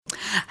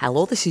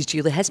Hello, this is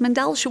Julie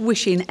Hesmondhalgh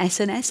wishing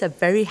SNS a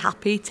very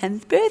happy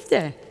 10th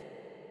birthday.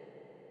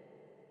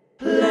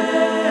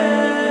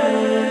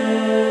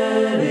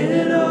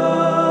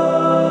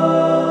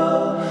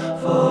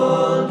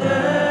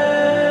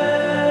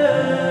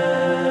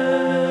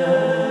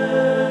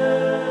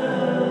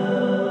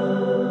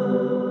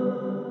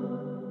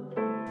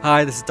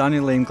 Hi, this is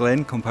Daniel Liam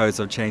Glynn,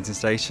 composer of Changing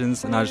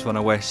Stations, and I just want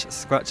to wish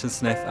Scratch and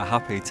Sniff a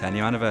happy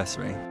 10-year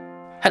anniversary.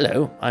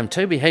 Hello, I'm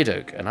Toby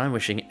Haydock, and I'm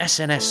wishing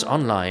SNS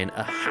Online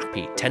a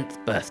happy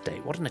 10th birthday.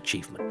 What an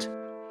achievement.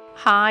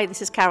 Hi,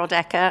 this is Carol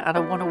Decker, and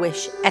I want to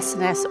wish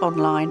SNS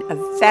Online a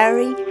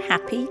very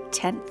happy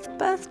 10th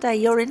birthday.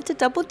 You're into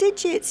double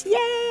digits.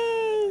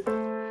 Yay!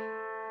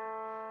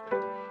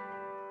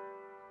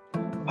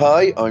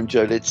 Hi, I'm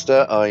Joe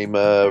Lidster. I'm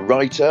a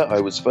writer.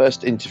 I was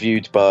first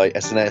interviewed by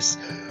SNS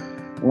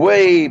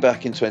way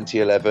back in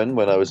 2011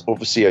 when I was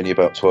obviously only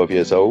about 12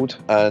 years old,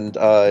 and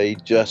I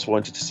just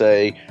wanted to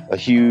say a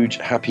huge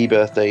happy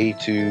birthday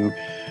to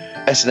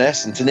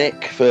SNS and to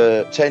Nick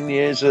for 10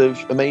 years of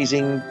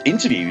amazing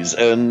interviews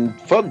and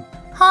fun.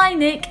 Hi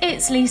Nick,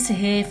 it's Lisa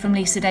here from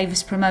Lisa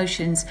Davis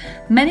Promotions.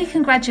 Many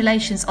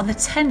congratulations on the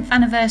 10th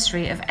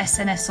anniversary of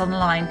SNS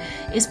Online.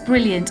 It's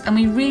brilliant and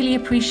we really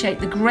appreciate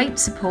the great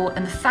support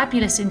and the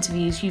fabulous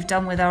interviews you've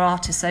done with our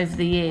artists over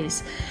the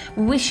years.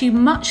 We wish you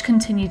much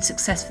continued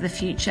success for the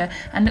future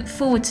and look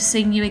forward to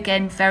seeing you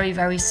again very,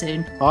 very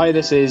soon. Hi,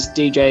 this is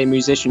DJ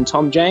musician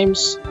Tom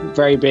James.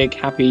 Very big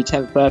happy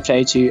 10th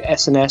birthday to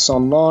SNS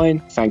Online.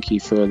 Thank you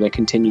for the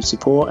continued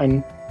support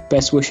and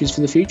best wishes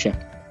for the future.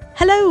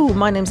 Hello,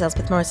 my name's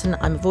Elspeth Morrison.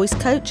 I'm a voice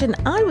coach and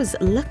I was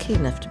lucky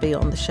enough to be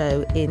on the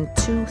show in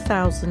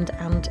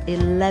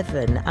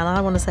 2011, and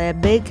I want to say a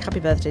big happy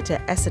birthday to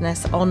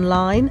SNS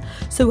Online.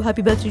 So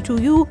happy birthday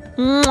to you.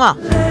 Mwah.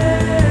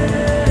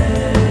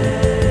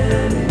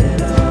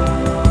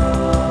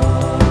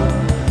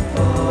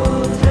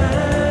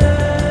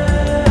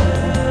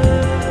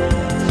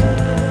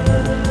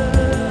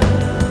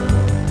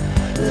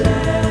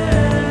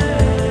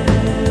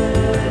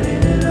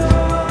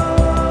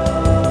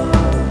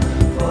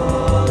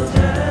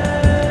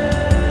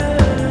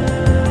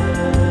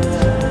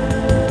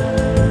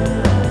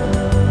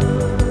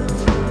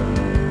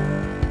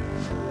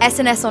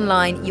 SNS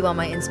Online, you are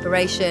my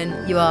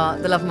inspiration. You are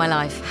the love of my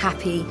life.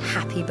 Happy,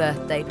 happy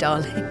birthday,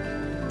 darling.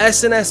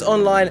 SNS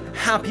Online,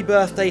 happy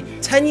birthday.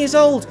 10 years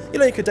old.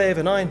 You're like a day of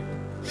a 9.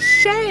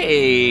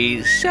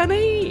 Say,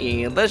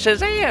 Sonny, this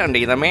is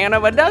Andy, the man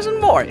of a dozen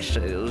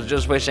voices,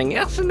 just wishing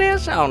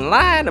SNS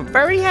Online a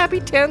very happy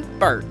 10th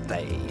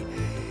birthday.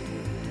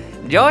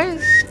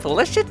 Joyous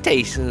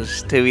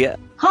felicitations to you.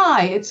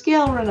 Hi, it's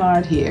Gail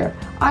Renard here.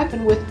 I've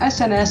been with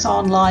SNS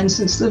Online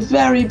since the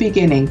very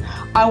beginning.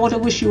 I want to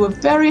wish you a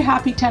very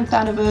happy 10th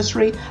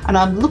anniversary, and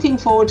I'm looking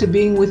forward to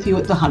being with you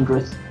at the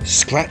 100th.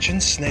 Scratch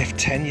and Sniff,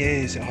 10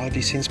 years, it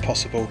hardly seems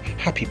possible.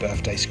 Happy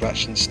birthday,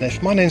 Scratch and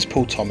Sniff. My name's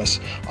Paul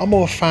Thomas. I'm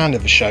more a fan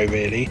of the show,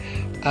 really,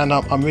 and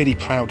I'm really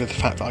proud of the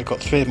fact that I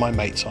got 3 of my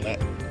mates on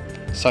it.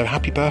 So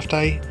happy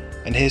birthday,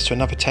 and here's to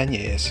another 10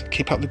 years.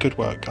 Keep up the good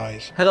work,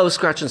 guys. Hello,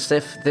 Scratch and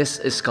Sniff. This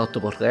is Scott de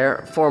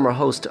Butler, former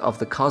host of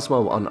The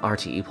Cosmo on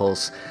RTE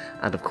Pulse,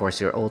 and of course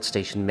your old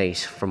station mate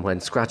from when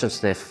Scratch and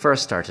Sniff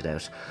first started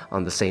out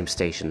on the same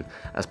station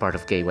as part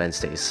of Gay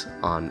Wednesdays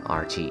on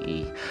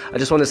RTE. I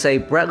just want to say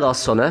Brett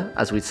Los Sunna,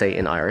 as we'd say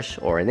in Irish,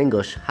 or in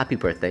English, happy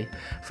birthday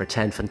for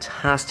 10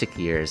 fantastic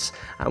years,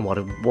 and what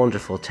a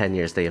wonderful 10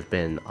 years they have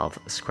been of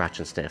Scratch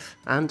and Sniff,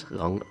 and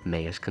long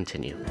may it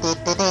continue.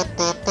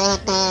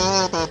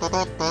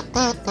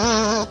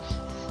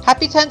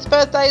 Happy 10th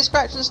birthday,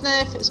 Scratch and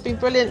Sniff. It's been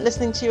brilliant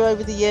listening to you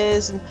over the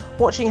years and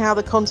watching how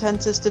the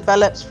content has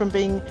developed from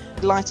being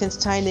light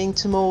entertaining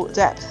to more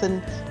depth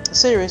and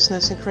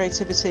seriousness and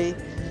creativity,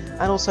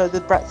 and also the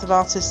breadth of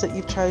artists that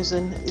you've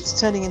chosen. It's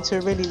turning into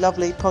a really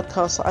lovely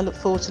podcast that I look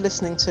forward to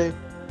listening to.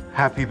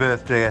 Happy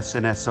birthday,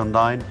 SNS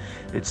Online.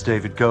 It's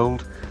David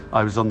Gold.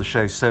 I was on the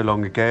show so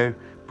long ago,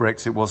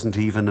 Brexit wasn't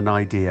even an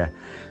idea.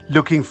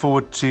 Looking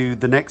forward to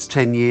the next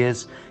 10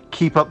 years.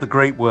 Keep up the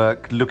great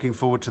work. Looking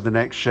forward to the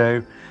next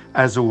show.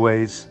 As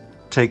always,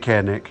 take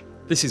care, Nick.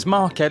 This is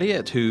Mark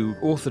Elliott, who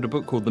authored a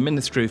book called The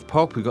Ministry of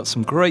Pop. We got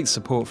some great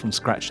support from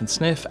Scratch and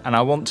Sniff, and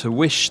I want to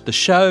wish the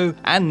show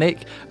and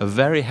Nick a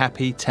very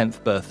happy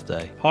 10th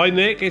birthday. Hi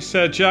Nick, it's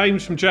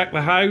James from Jack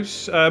the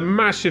House.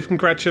 Massive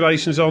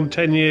congratulations on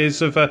 10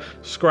 years of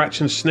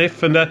Scratch and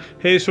Sniff, and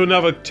here's to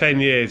another 10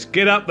 years.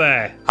 Get up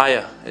there.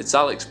 Hiya, it's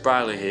Alex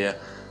Briley here.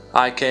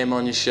 I came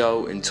on your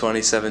show in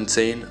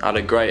 2017, had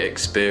a great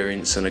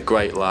experience and a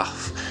great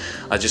laugh.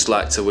 I'd just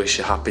like to wish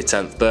a happy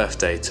 10th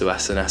birthday to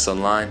SNS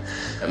Online.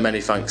 And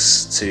many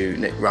thanks to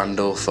Nick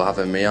Randall for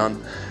having me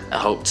on. I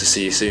hope to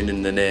see you soon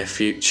in the near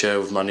future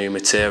with my new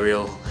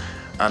material.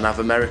 And have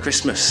a Merry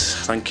Christmas.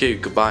 Thank you.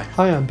 Goodbye.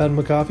 Hi, I'm Ben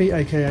McGarvey,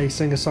 aka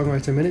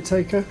singer-songwriter Minute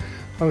Taker.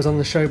 I was on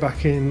the show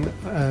back in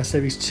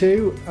Series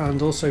 2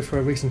 and also for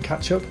a recent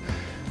catch-up.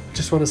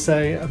 Just want to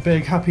say a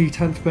big happy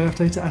 10th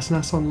birthday to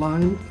SNS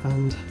Online,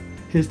 and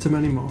here's to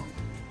many more.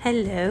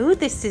 Hello,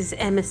 this is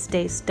Emma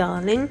Stace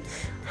Darling.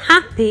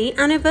 Happy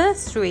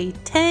anniversary,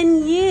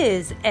 10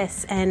 years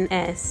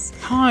SNS.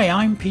 Hi,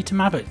 I'm Peter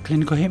Mabbott,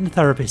 clinical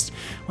hypnotherapist.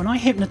 When I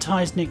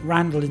hypnotised Nick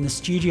Randall in the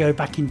studio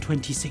back in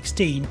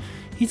 2016,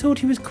 he thought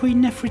he was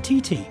Queen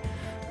Nefertiti.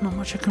 Not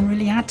much I can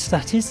really add to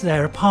that, is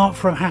there? Apart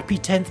from happy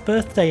 10th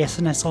birthday,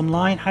 SNS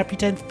Online, happy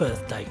 10th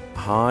birthday.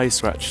 Hi,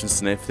 Scratch and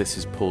Sniff, this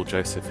is Paul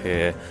Joseph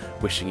here,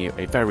 wishing you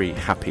a very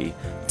happy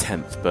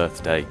 10th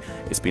birthday.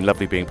 It's been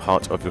lovely being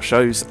part of your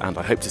shows, and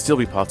I hope to still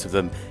be part of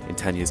them in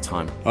 10 years'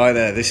 time. Hi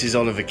there, this is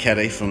Oliver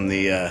Kelly from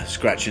the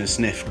Scratch and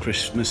Sniff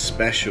Christmas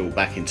special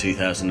back in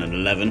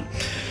 2011.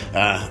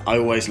 I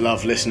always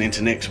love listening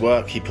to Nick's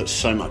work. He puts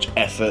so much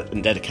effort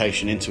and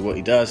dedication into what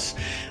he does,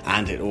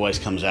 and it always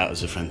comes out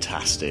as a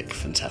fantastic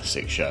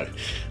show.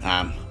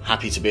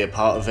 Happy to be a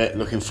part of it,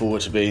 looking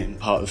forward to being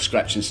part of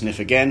Scratch and Sniff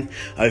again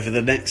over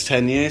the next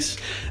 10 years,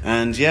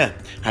 and yeah,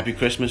 happy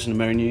Christmas and a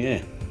Merry New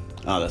Year.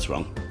 Oh, that's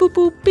wrong. Boop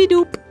boop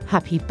be-doop.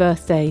 Happy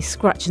birthday,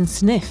 Scratch and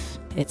Sniff.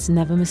 It's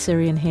Never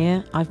Masurian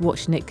here. I've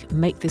watched Nick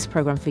make this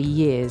programme for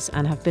years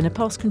and have been a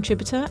past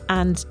contributor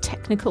and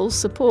technical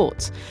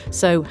support.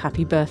 So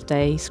happy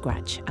birthday,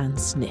 Scratch and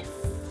Sniff.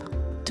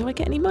 Do I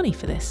get any money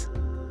for this?